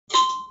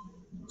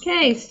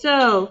Okay,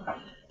 so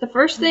the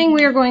first thing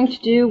we are going to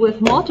do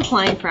with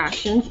multiplying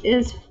fractions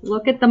is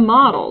look at the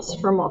models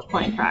for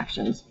multiplying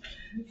fractions.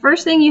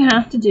 First thing you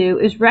have to do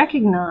is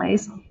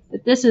recognize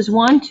that this is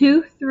 1,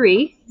 2,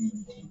 3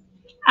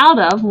 out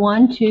of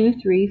 1,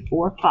 2, 3,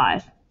 4,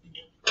 5.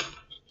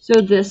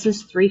 So this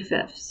is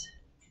 3/5.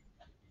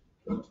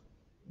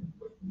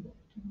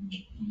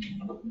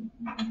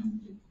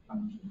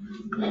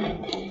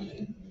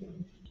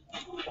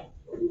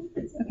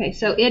 Okay,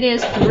 so it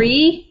is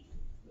 3/5.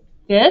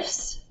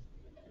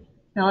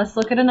 Now let's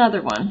look at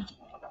another one.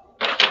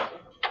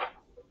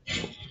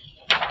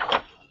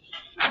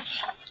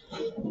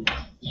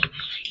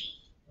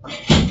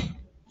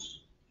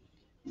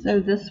 So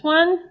this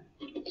one,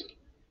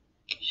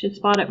 should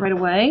spot it right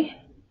away.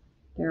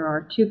 There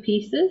are 2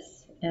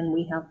 pieces and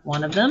we have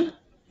one of them.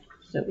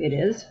 So it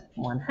is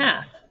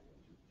 1/2.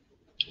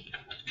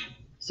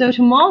 So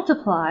to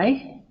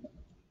multiply,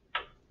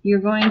 you're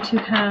going to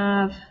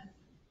have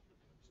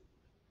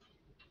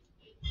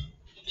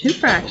 2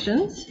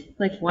 fractions,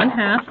 like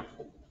 1/2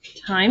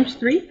 times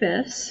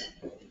 3/5,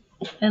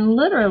 and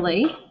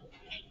literally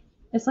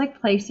it's like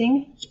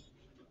placing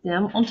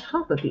them on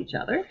top of each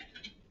other.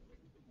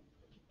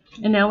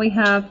 And now we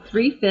have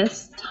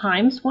 3/5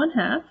 times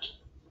 1/2.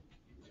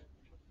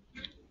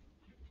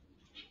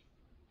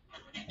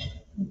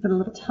 Put a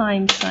little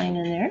times sign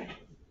in there.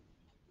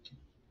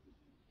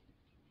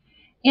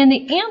 And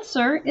the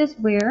answer is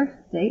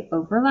where they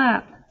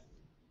overlap.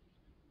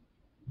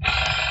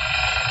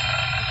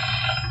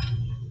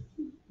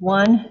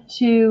 1,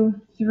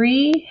 2,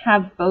 3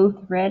 have both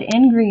red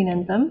and green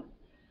in them.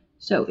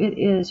 So it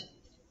is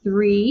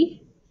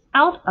 3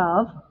 out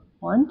of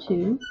 1,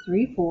 2,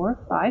 3, 4,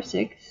 5,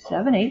 6,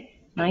 7, 8,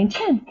 9,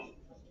 10.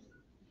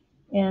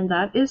 And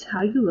that is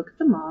how you look at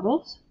the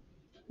models.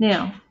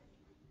 Now,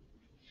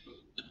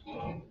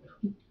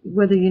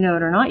 whether you know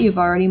it or not, you've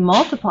already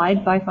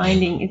multiplied by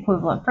finding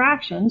equivalent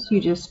fractions. You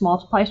just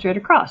multiply straight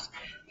across.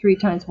 3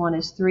 times 1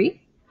 is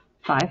 3.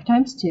 5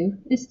 times 2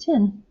 is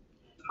 10.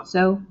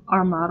 So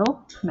our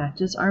model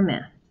matches our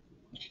math.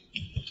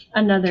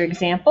 Another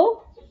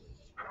example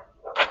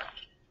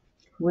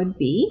would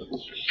be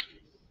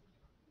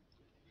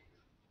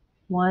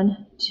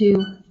 1,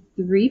 2,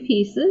 3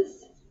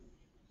 pieces,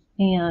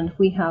 and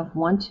we have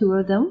 1, 2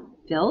 of them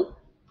filled.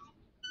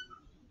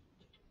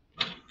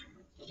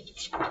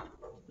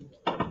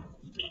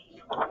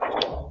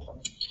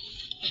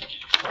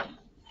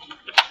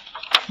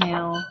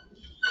 Now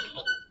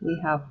we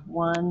have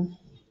 1,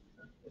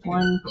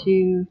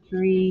 2,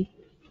 3,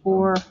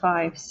 4,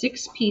 5,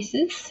 6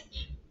 pieces,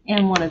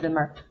 and one of them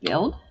are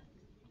filled.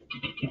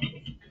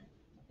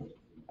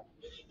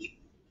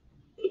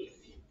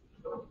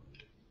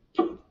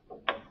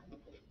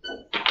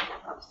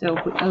 So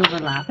if we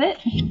overlap it,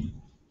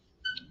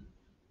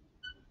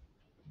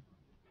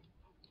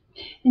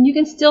 and you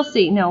can still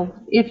see, now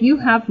if you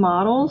have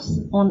models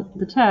on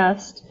the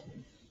test,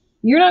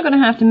 you're not going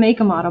to have to make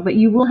a model, but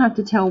you will have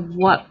to tell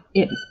what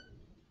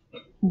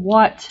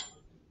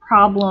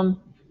problem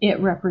it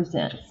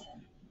represents.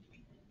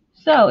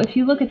 So if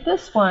you look at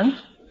this one,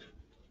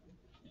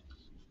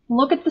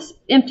 look at this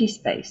empty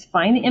space,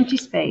 find the empty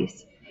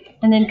space,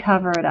 and then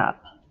cover it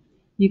up.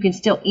 You can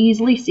still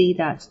easily see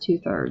that's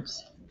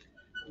 2/3.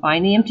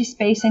 Find the empty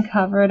space and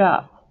cover it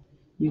up.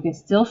 You can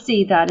still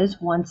see that is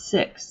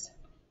 1/6.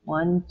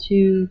 1,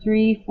 2,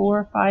 3,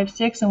 4, 5,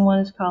 6, and 1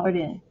 is colored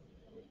in.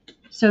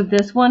 So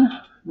this one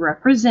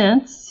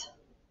represents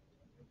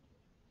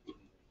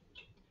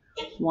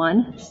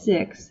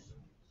 1/6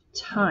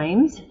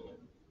 times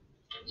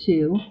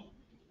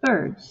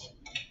 2/3.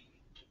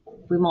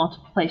 We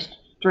multiply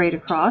straight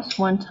across.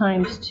 1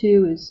 times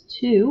 2 is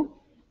 2.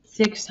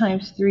 6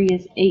 times 3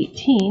 is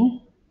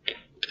 18.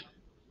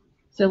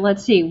 So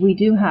let's see, we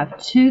do have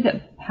 2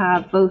 that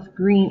have both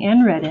green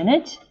and red in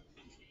it.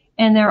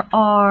 And there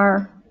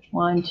are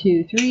 1,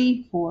 2,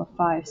 3, 4,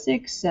 5,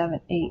 6, 7,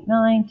 8,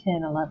 9,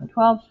 10, 11,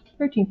 12,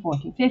 13,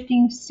 14,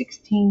 15,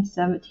 16,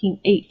 17,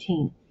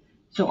 18.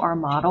 So our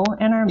model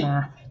and our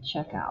math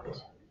check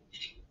out.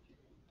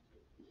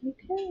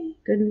 Okay,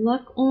 good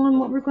luck on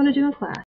what we're going to do in class.